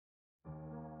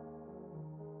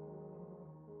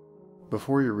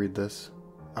Before you read this,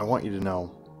 I want you to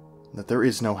know that there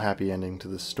is no happy ending to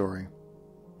this story,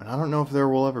 and I don't know if there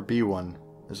will ever be one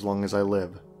as long as I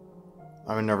live.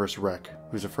 I'm a nervous wreck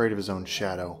who's afraid of his own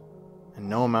shadow, and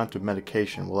no amount of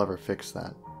medication will ever fix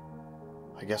that.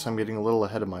 I guess I'm getting a little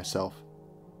ahead of myself.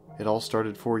 It all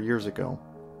started 4 years ago.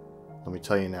 Let me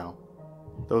tell you now,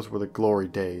 those were the glory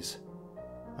days.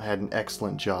 I had an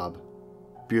excellent job,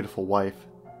 a beautiful wife,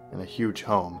 and a huge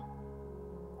home.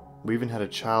 We even had a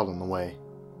child on the way,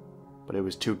 but it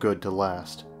was too good to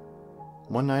last.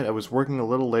 One night I was working a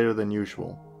little later than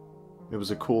usual. It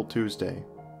was a cool Tuesday.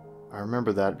 I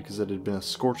remember that because it had been a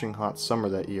scorching hot summer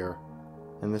that year,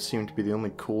 and this seemed to be the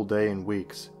only cool day in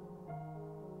weeks.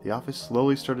 The office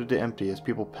slowly started to empty as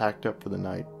people packed up for the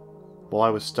night, while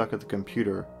I was stuck at the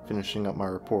computer finishing up my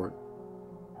report.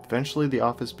 Eventually the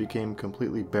office became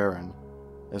completely barren,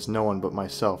 as no one but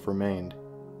myself remained.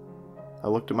 I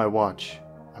looked at my watch.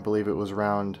 I believe it was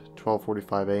around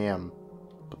 12:45 a.m.,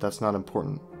 but that's not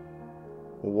important.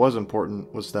 What was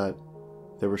important was that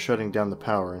they were shutting down the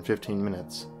power in 15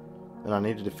 minutes, and I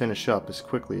needed to finish up as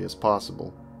quickly as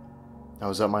possible. I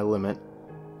was at my limit,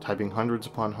 typing hundreds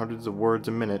upon hundreds of words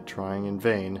a minute, trying in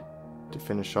vain to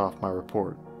finish off my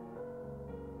report.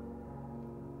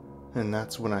 And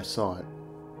that's when I saw it.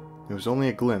 It was only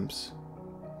a glimpse,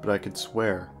 but I could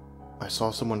swear I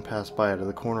saw someone pass by out of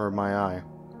the corner of my eye.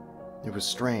 It was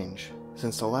strange,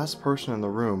 since the last person in the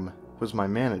room was my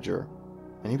manager,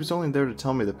 and he was only there to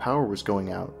tell me the power was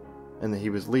going out, and that he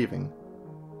was leaving.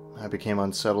 I became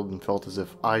unsettled and felt as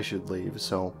if I should leave,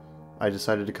 so I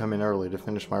decided to come in early to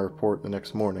finish my report the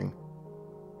next morning.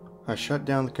 I shut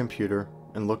down the computer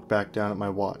and looked back down at my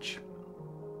watch.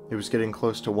 It was getting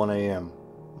close to 1 a.m.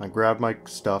 I grabbed my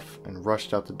stuff and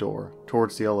rushed out the door,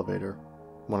 towards the elevator,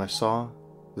 when I saw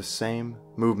the same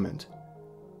movement.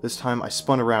 This time I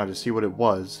spun around to see what it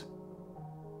was,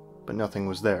 but nothing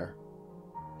was there.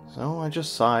 So I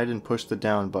just sighed and pushed the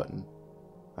down button.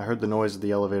 I heard the noise of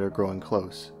the elevator growing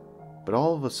close, but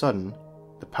all of a sudden,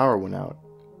 the power went out.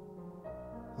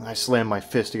 I slammed my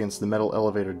fist against the metal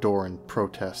elevator door in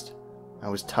protest. I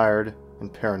was tired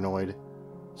and paranoid,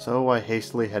 so I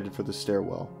hastily headed for the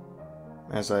stairwell.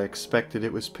 As I expected,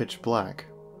 it was pitch black.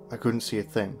 I couldn't see a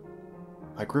thing.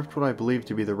 I gripped what I believed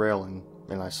to be the railing,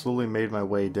 and I slowly made my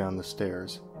way down the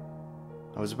stairs.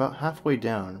 I was about halfway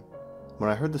down when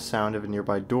I heard the sound of a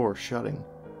nearby door shutting.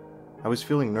 I was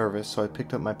feeling nervous, so I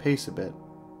picked up my pace a bit.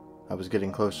 I was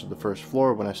getting close to the first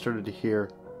floor when I started to hear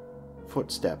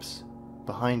footsteps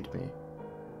behind me.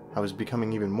 I was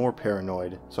becoming even more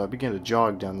paranoid, so I began to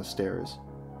jog down the stairs.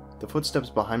 The footsteps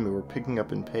behind me were picking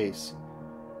up in pace,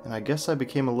 and I guess I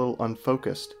became a little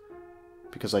unfocused,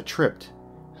 because I tripped,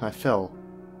 and I fell,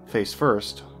 face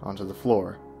first, onto the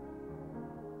floor.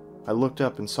 I looked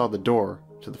up and saw the door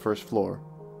to the first floor.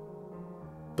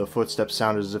 The footsteps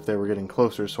sounded as if they were getting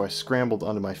closer, so I scrambled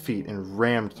onto my feet and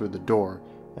rammed through the door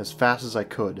as fast as I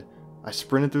could. I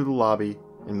sprinted through the lobby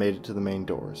and made it to the main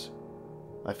doors.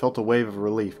 I felt a wave of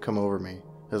relief come over me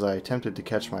as I attempted to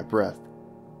catch my breath.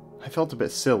 I felt a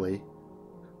bit silly.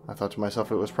 I thought to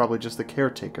myself it was probably just the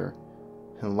caretaker,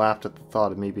 and laughed at the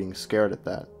thought of me being scared at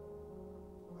that.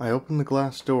 I opened the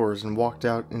glass doors and walked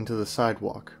out into the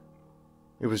sidewalk.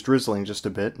 It was drizzling just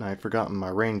a bit, and I had forgotten my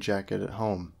rain jacket at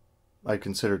home. I had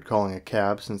considered calling a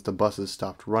cab since the buses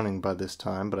stopped running by this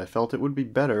time, but I felt it would be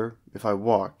better if I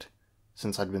walked,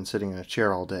 since I'd been sitting in a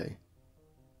chair all day.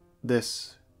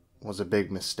 This was a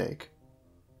big mistake.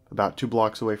 About 2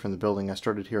 blocks away from the building, I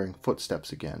started hearing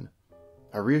footsteps again.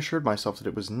 I reassured myself that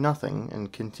it was nothing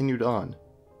and continued on.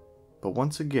 But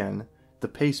once again, the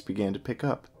pace began to pick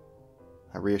up.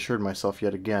 I reassured myself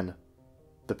yet again.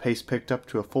 The pace picked up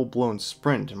to a full-blown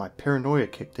sprint, and my paranoia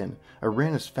kicked in. I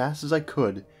ran as fast as I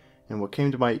could, and what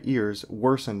came to my ears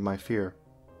worsened my fear.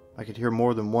 I could hear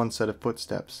more than one set of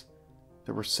footsteps.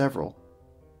 There were several.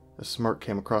 A smirk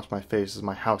came across my face as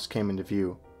my house came into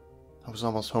view. I was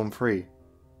almost home free.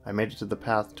 I made it to the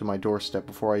path to my doorstep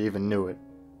before I even knew it.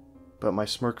 But my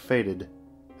smirk faded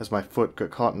as my foot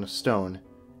got caught in a stone,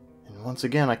 and once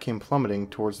again I came plummeting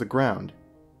towards the ground.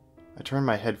 I turned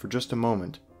my head for just a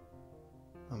moment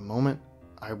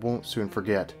I won't soon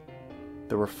forget.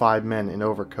 There were 5 men in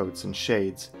overcoats and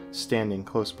shades standing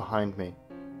close behind me.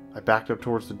 I backed up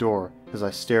towards the door as I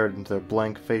stared into their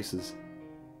blank faces.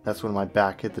 That's when my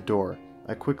back hit the door.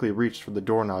 I quickly reached for the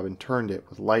doorknob and turned it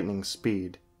with lightning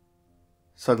speed.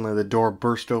 Suddenly the door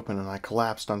burst open and I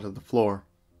collapsed onto the floor.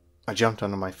 I jumped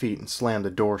onto my feet and slammed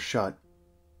the door shut.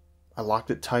 I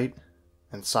locked it tight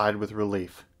and sighed with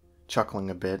relief, chuckling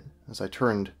a bit as I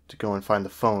turned to go and find the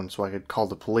phone so I could call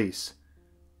the police.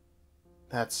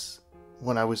 That's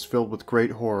when I was filled with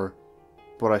great horror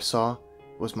What I saw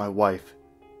was my wife.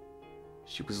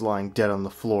 She was lying dead on the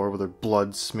floor with her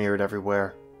blood smeared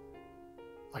everywhere.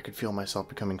 I could feel myself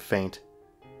becoming faint.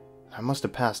 I must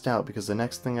have passed out because the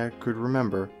next thing I could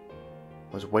remember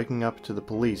was waking up to the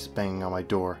police banging on my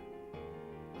door.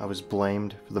 I was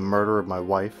blamed for the murder of my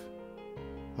wife,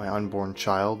 my unborn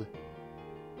child,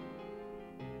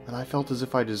 and I felt as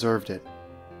if I deserved it,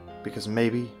 because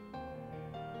maybe,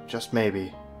 just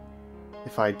maybe,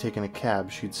 if I had taken a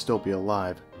cab, she'd still be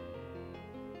alive.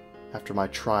 After my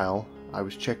trial, I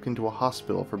was checked into a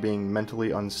hospital for being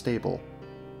mentally unstable.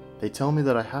 They tell me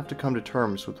that I have to come to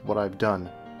terms with what I've done,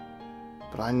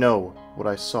 but I know what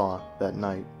I saw that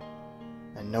night,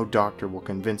 and no doctor will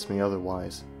convince me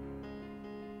otherwise.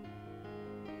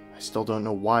 I still don't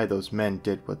know why those men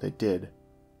did what they did,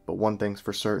 but one thing's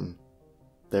for certain: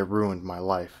 they ruined my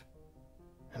life,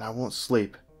 and I won't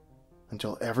sleep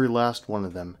until every last one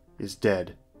of them is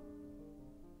dead.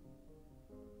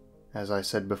 As I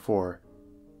said before,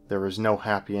 there is no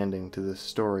happy ending to this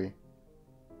story,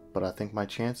 but I think my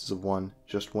chances of one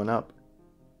just went up.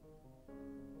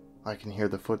 I can hear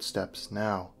the footsteps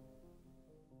now.